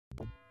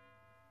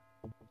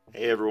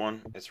Hey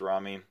everyone, it's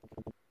Rami,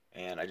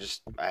 and I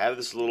have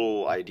this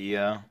little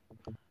idea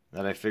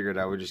that I figured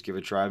I would just give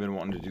a try. I've been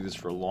wanting to do this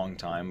for a long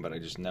time, but I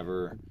just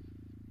never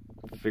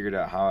figured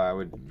out how I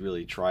would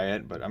really try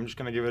it, but I'm just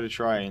gonna give it a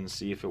try and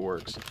see if it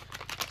works.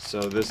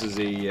 So this is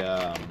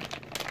a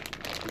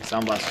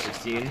Sound Blaster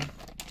 16.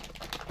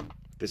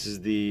 This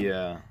is the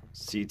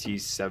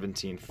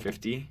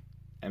CT1750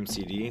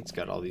 MCD. It's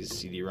got all these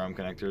CD-ROM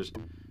connectors.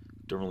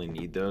 Don't really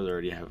need those. I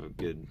already have a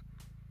good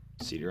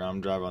CD-ROM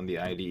drive on the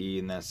IDE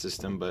in that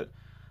system, but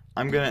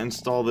I'm gonna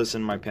install this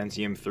in my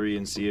Pentium III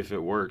and see if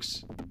it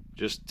works,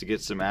 just to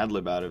get some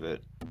AdLib out of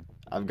it.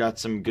 I've got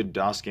some good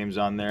DOS games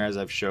on there, as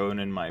I've shown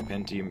in my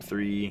Pentium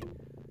III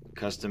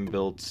custom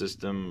built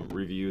system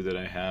review that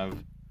I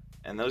have,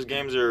 and those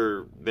games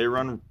they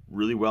run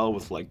really well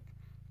with like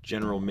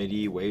general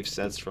MIDI wave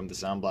sets from the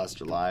Sound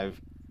Blaster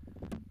Live.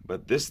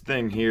 But this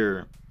thing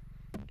here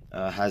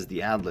has the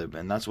AdLib,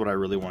 and that's what I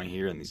really want to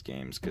hear in these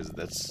games, because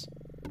that's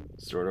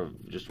sort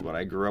of just what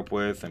I grew up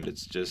with, and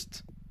it's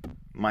just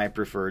my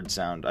preferred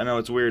sound. I know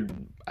it's weird,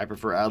 I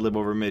prefer AdLib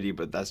over MIDI,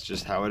 but that's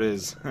just how it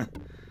is.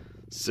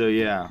 So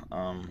yeah,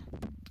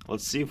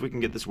 let's see if we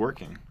can get this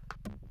working.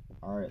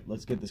 Alright,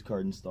 let's get this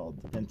card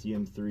installed. The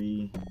Pentium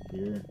III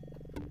here.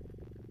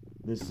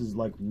 This is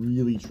like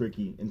really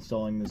tricky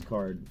installing this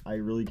card. I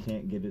really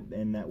can't get it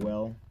in that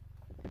well.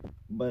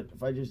 But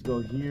if I just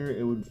go here,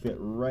 it would fit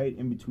right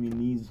in between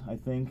these, I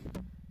think.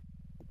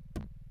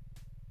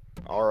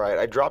 Alright,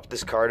 I dropped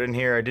this card in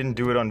here. I didn't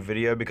do it on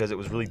video because it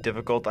was really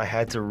difficult. I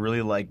had to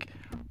really like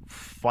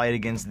fight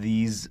against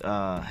these, these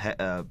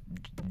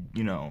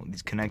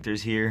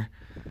connectors here.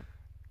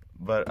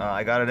 But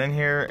I got it in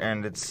here,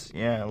 and it's,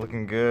 yeah,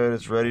 looking good.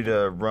 It's ready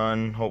to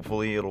run.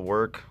 Hopefully it'll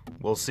work.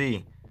 We'll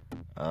see.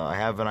 I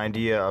have an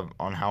idea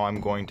on how I'm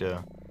going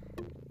to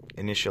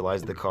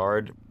initialize the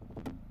card.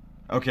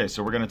 Okay,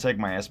 so we're going to take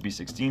my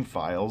SB16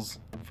 files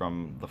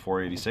from the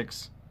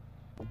 486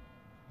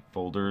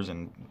 folders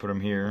and put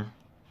them here.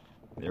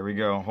 There we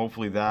go.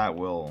 Hopefully that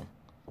will,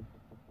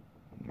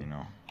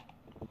 we're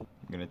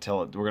going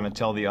to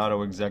tell the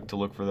auto exec to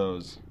look for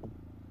those.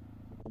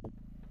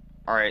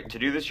 Alright, to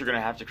do this you're going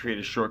to have to create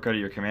a shortcut of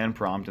your command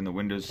prompt in the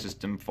Windows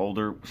System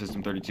folder,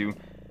 System32,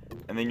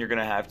 and then you're going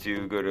to have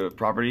to go to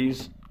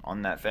Properties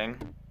on that thing,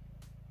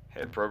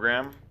 hit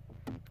Program,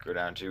 go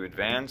down to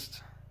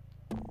Advanced,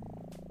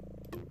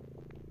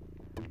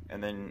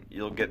 and then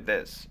you'll get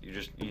this.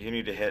 You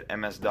need to hit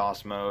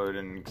MS-DOS mode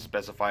and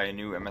specify a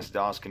new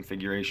MS-DOS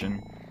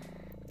configuration.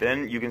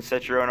 Then you can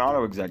set your own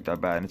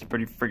autoexec.bat, and it's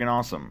pretty freaking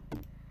awesome.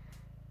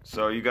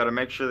 So you got to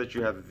make sure that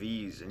you have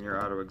these in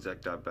your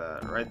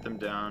autoexec.bat. Write them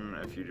down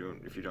if you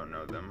don't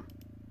know them.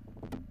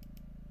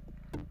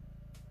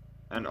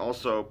 And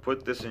also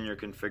put this in your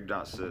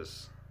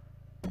config.sys,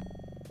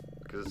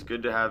 because it's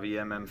good to have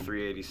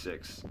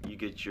EMM386. You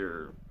get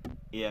your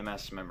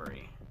EMS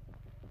memory.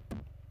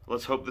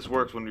 Let's hope this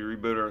works when we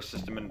reboot our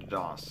system into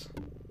DOS.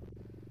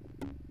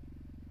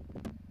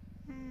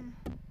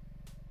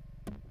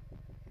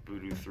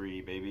 Voodoo 3,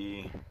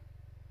 baby.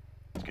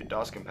 It's good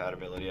DOS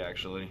compatibility,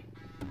 actually.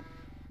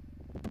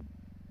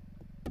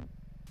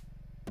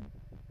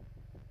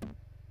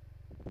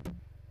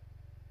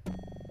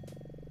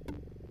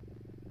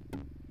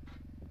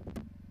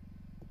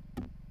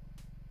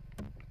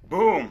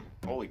 Boom!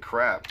 Holy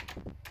crap.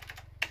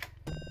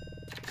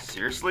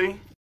 Seriously?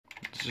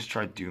 Let's just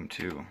try Doom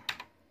 2.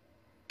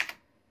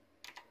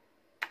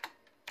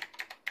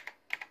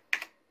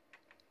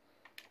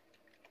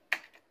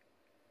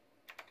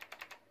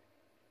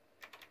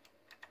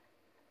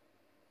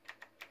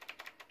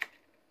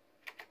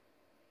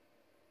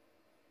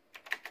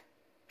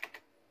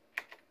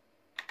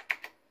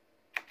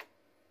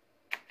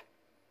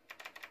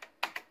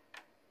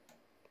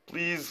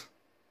 Please.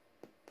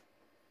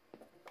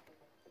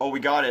 Oh, we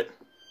got it.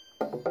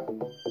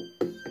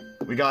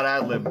 We got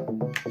AdLib.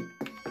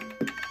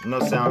 No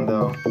sound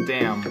though.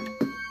 Damn.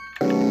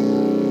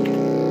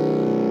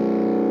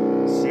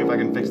 Let's see if I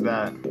can fix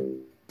that.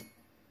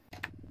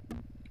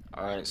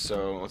 Alright,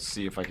 so let's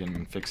see if I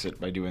can fix it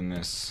by doing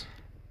this.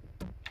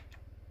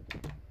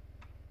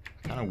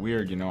 Kind of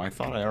weird, I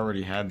thought I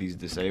already had these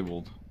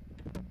disabled.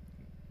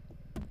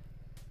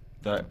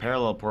 The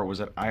parallel port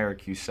was at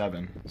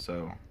IRQ7,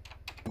 so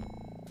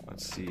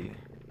let's see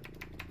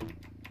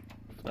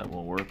if that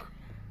will work.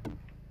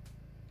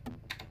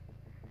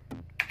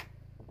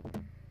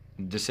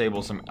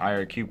 Disable some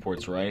IRQ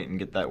ports, right, and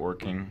get that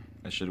working.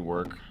 That should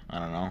work. I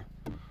don't know,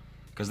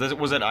 because this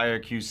was at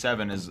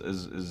IRQ7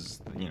 is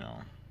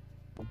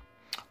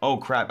Oh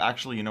crap!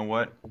 Actually, you know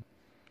what?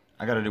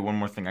 I gotta do one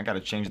more thing. I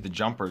gotta change the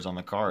jumpers on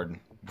the card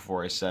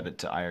before I set it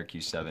to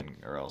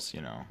IRQ7, or else,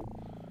 Yeah.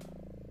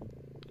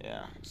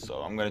 So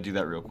I'm gonna do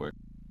that real quick.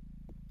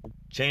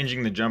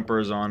 Changing the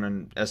jumpers on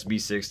an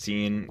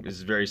SB16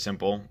 is very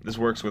simple. This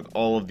works with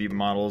all of the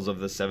models of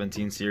the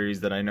 17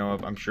 series that I know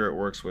of. I'm sure it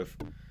works with,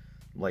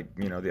 like,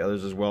 the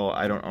others as well.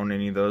 I don't own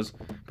any of those.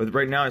 But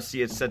right now I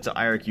see it's set to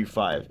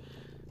IRQ5.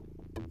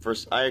 For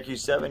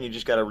IRQ7, you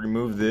just gotta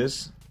remove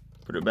this,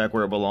 put it back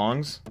where it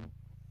belongs,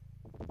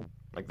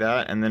 like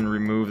that, and then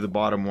remove the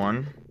bottom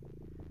one.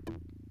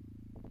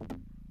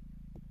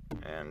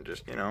 and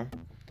just, you know,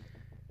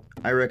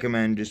 I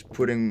recommend just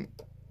putting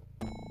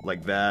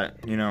like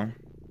that, you know,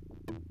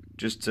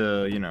 just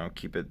to, you know,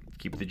 keep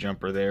the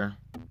jumper there.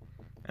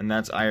 And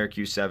that's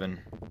IRQ7.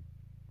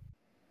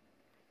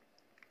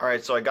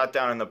 Alright, so I got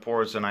down in the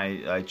ports and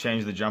I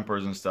changed the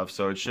jumpers and stuff,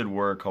 so it should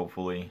work,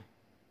 hopefully.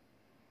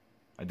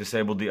 I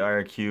disabled the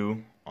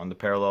IRQ on the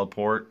parallel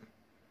port.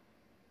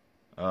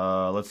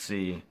 Let's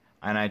see.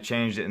 And I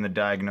changed it in the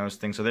diagnose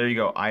thing. So there you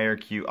go,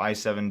 IRQ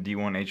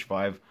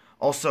i7D1H5.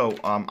 Also,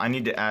 I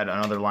need to add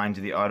another line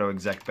to the auto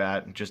exec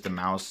bat, just a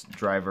mouse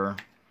driver.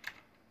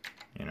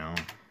 You know,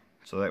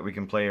 so that we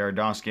can play our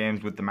DOS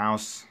games with the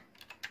mouse.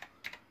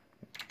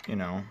 You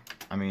know,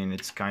 I mean,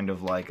 it's kind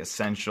of like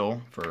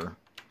essential for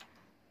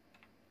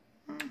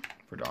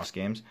DOS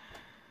games.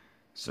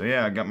 So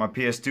yeah, I got my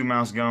PS2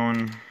 mouse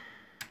going.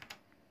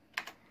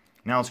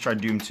 Now let's try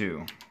Doom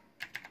 2.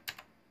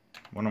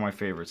 One of my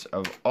favorites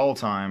of all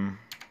time.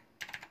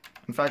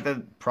 In fact,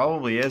 that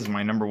probably is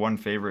my #1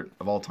 favorite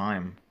of all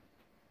time.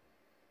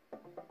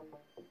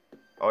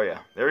 Oh yeah,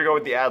 there we go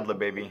with the AdLib,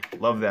 baby.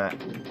 Love that.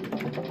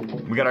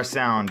 We got our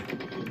sound.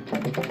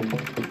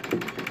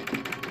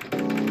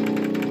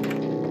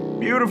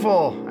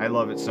 Beautiful! I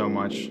love it so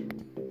much.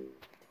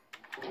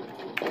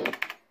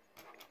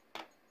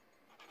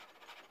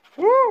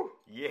 Woo!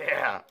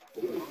 Yeah!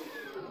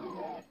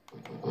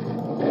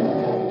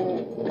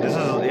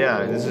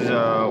 This is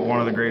one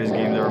of the greatest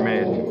games ever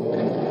made.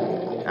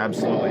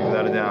 Absolutely,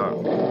 without a doubt.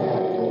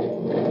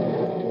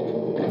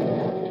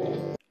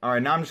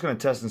 Alright, now I'm just going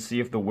to test and see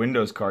if the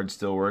Windows card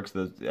still works,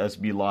 the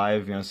SB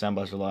Live, you know, Sound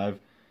Blaster Live.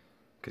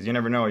 Because you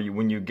never know,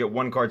 when you get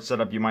one card set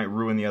up, you might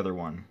ruin the other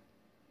one.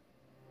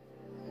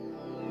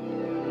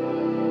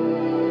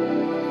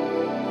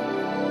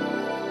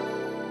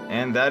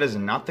 And that is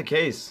not the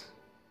case.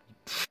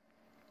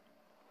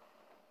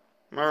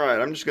 Alright,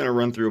 I'm just going to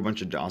run through a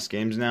bunch of DOS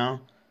games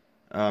now.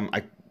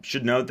 I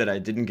should note that I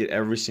didn't get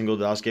every single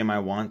DOS game I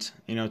want,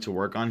 you know, to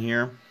work on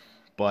here.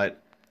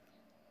 But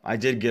I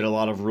did get a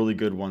lot of really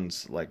good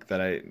ones, like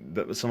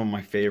some of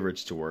my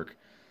favorites to work.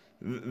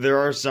 There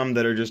are some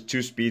that are just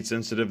too speed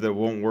sensitive that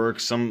won't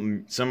work.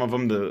 Some of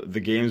them, the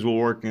games will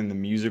work and the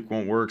music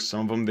won't work.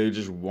 Some of them, they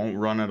just won't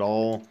run at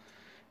all.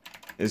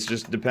 It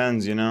just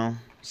depends, you know.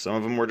 Some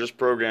of them were just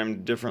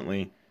programmed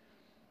differently.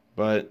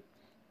 But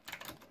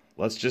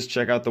let's just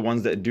check out the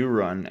ones that do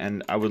run,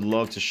 and I would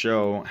love to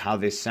show how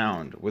they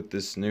sound with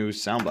this new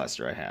Sound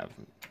Blaster I have.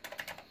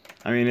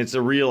 I mean, it's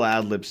a real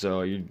AdLib,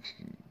 so you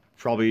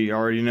probably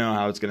already know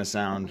how it's going to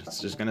sound.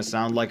 It's just going to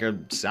sound like a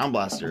Sound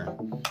Blaster.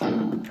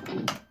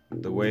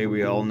 The way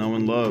we all know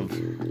and love.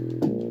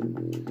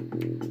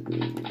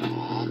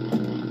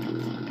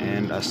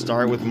 And I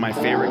start with my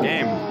favorite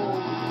game.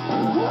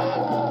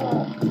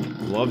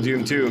 Love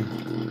Doom 2.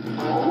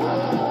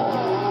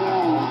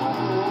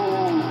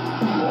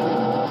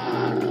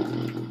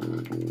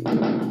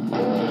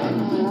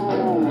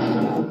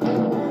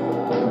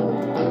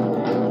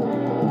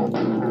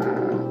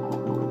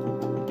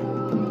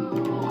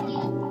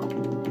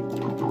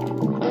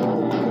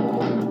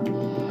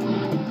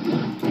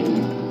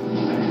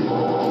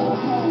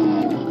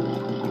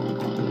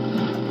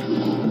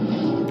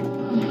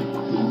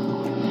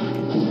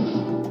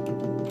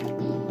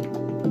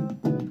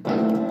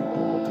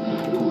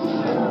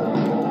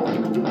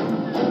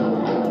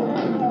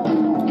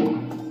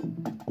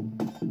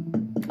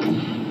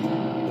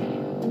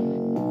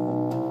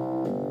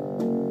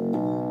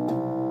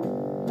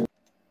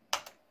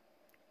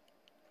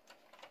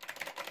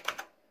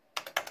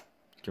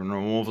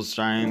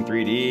 Wolfenstein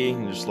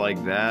 3D, just like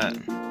that.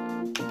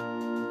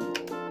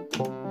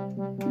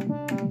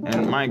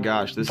 And my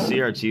gosh, this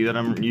CRT that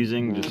I'm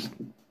using just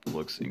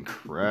looks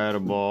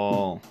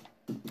incredible.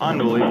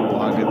 Unbelievable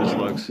how good this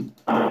looks.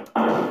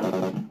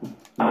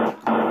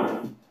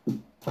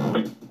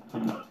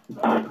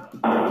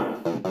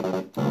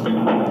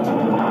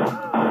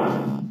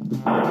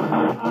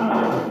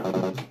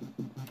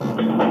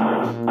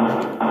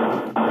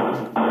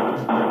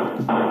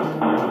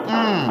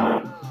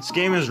 This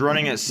game is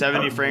running at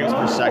 70 frames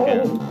per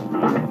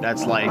second.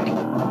 That's like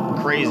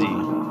crazy.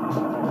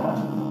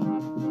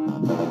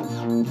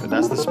 But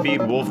that's the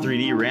speed Wolf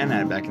 3D ran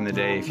at back in the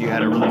day if you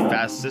had a really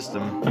fast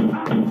system.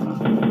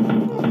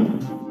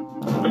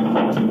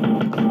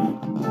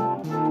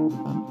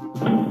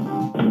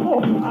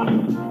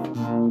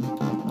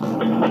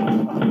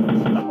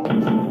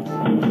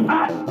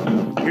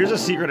 Here's a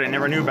secret I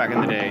never knew back in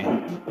the day.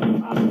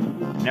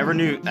 I never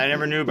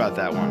knew about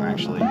that one,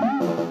 actually.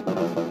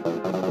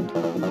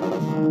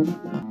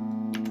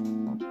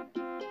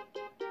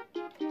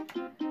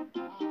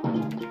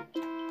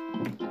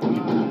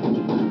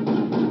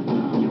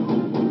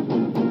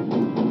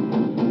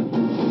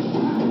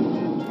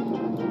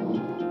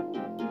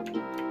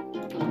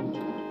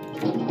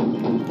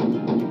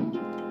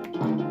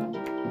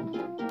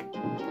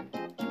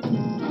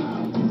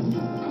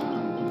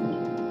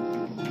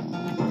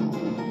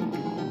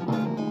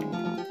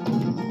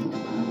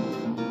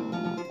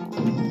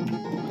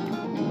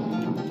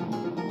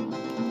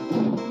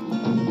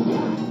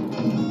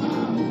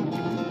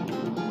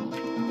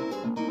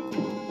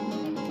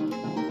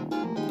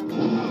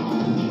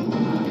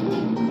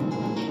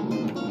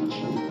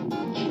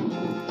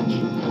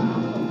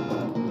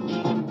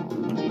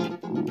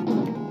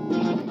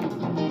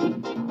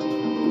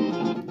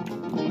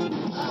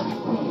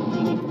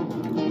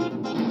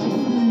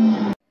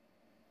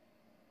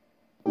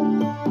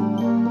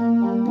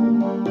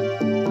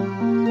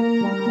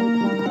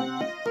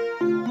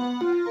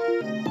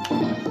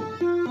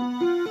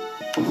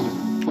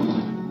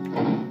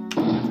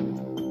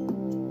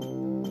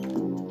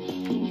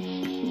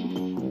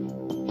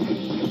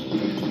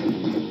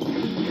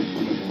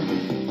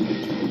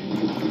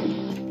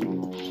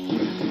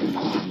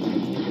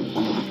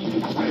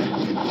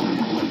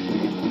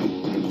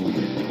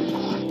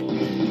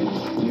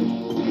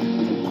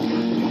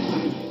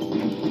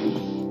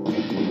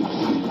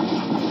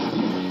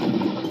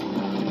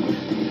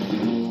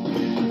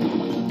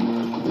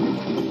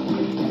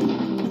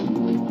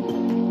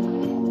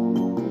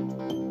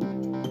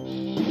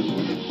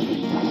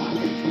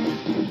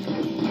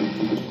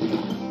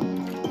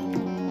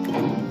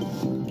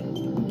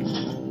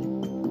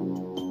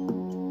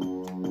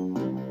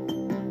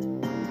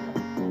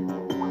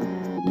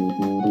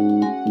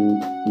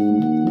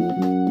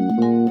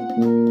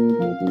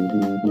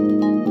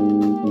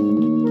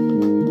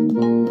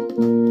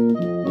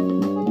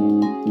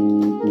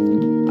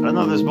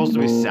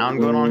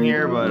 sound going on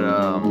here, but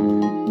I don't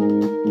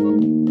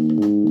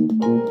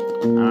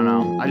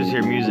know. I just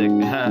hear music.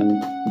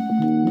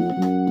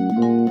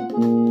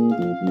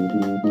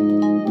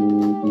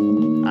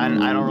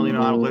 I don't really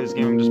know how to play this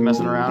game. I'm just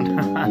messing around.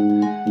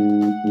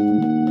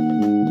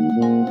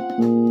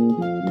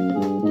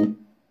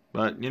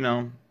 But, you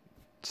know,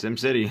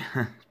 SimCity,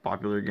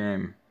 popular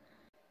game.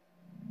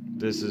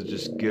 This is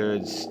just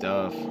good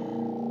stuff.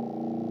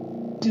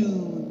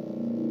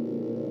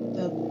 Dune,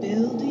 the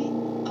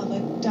building of a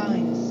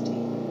dynasty.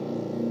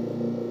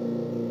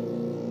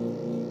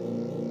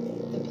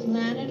 The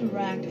planet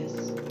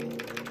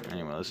Arrakis.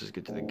 Anyway, let's just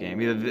get to the game.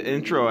 Yeah, the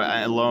intro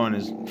alone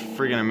is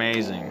friggin'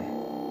 amazing.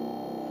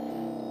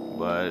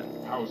 But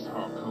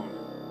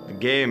the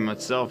game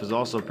itself is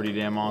also pretty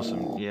damn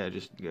awesome. Yeah,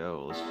 just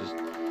go. Let's just...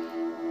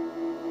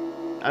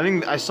 I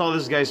think I saw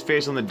this guy's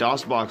face on the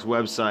DOSBox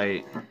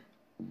website.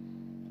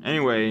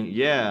 Anyway,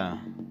 yeah.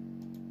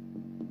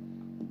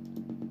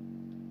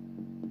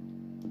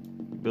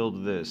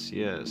 Build this,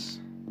 yes.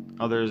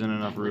 Oh, there isn't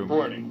enough room.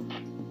 Reporting.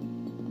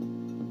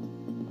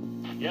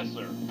 Yes,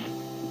 sir.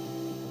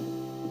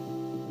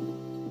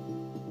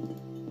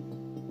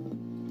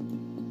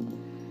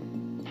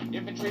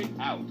 Infantry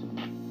out.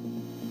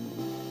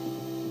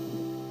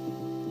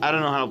 I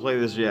don't know how to play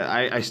this yet.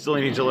 I still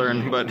need to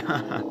learn, but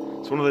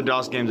it's one of the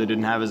DOS games I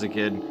didn't have as a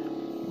kid.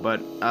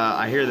 But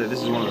I hear that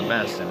this is one of the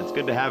best, and it's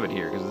good to have it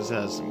here, because this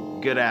has some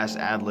good-ass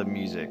AdLib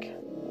music.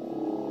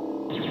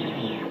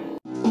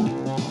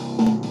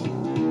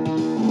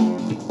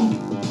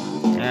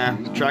 Yeah,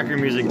 tracker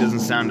music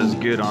doesn't sound as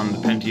good on the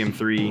Pentium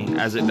III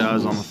as it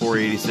does on the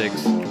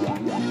 486.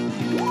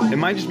 It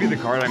might just be the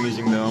card I'm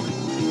using, though.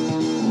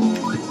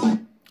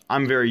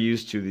 I'm very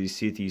used to the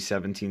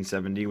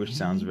CT1770, which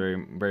sounds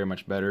very, very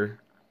much better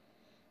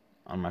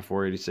on my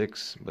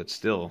 486, but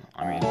still,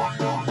 I mean,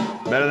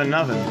 better than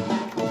nothing.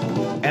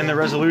 And the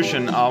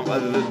resolution,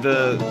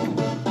 the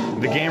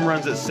game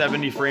runs at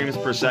 70 frames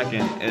per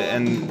second,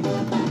 and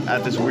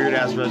at this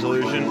weird-ass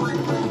resolution,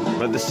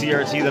 but the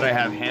CRT that I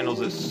have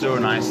handles it so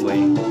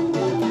nicely.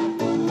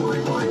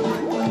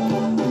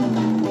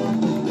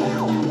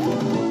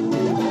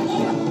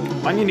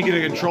 I need to get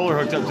a controller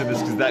hooked up to this,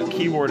 because that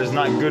keyboard is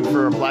not good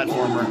for a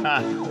platformer.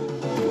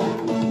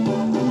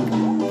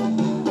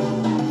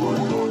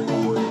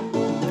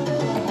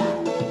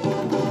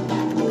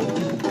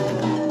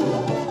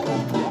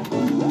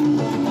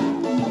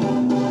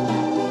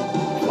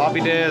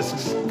 Floppy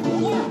disks.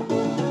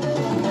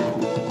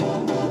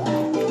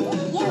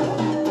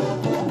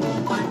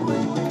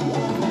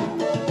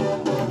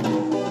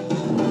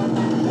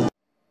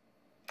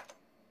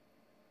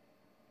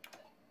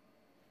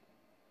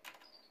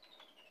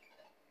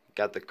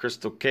 Got the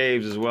crystal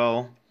caves as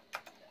well.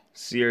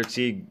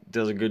 CRT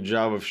does a good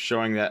job of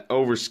showing that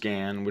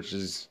overscan, which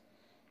is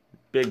a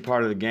big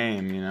part of the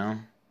game, you know.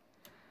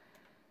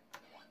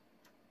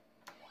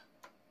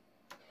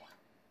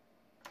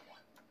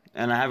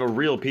 And I have a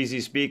real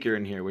PC speaker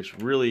in here, which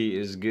really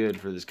is good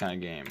for this kind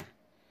of game.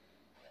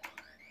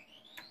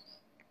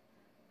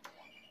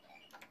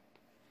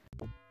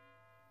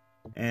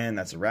 And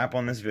that's a wrap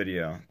on this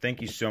video.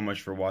 Thank you so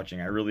much for watching.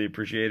 I really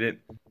appreciate it.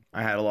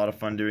 I had a lot of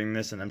fun doing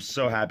this, and I'm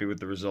so happy with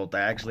the result.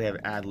 I actually have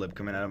AdLib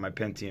coming out of my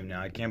Pentium now.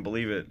 I can't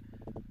believe it.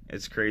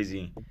 It's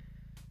crazy.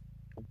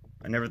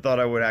 I never thought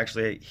I would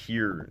actually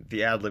hear the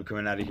AdLib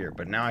coming out of here,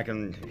 but now I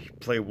can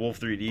play Wolf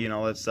 3D and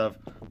all that stuff.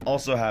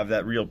 Also have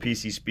that real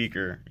PC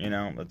speaker, you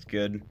know, that's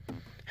good.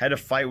 Had to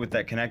fight with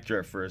that connector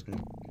at first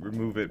and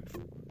remove it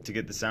to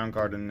get the sound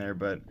card in there,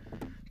 but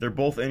they're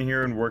both in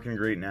here and working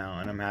great now,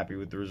 and I'm happy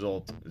with the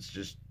result. It's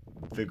just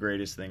the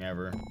greatest thing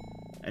ever.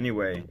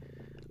 Anyway,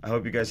 I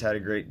hope you guys had a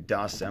great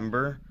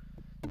DOScember.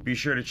 Be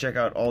sure to check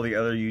out all the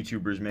other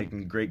YouTubers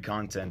making great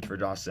content for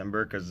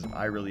DOScember, because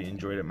I really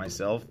enjoyed it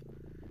myself.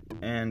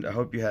 And I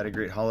hope you had a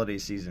great holiday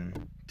season.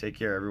 Take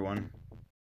care, everyone.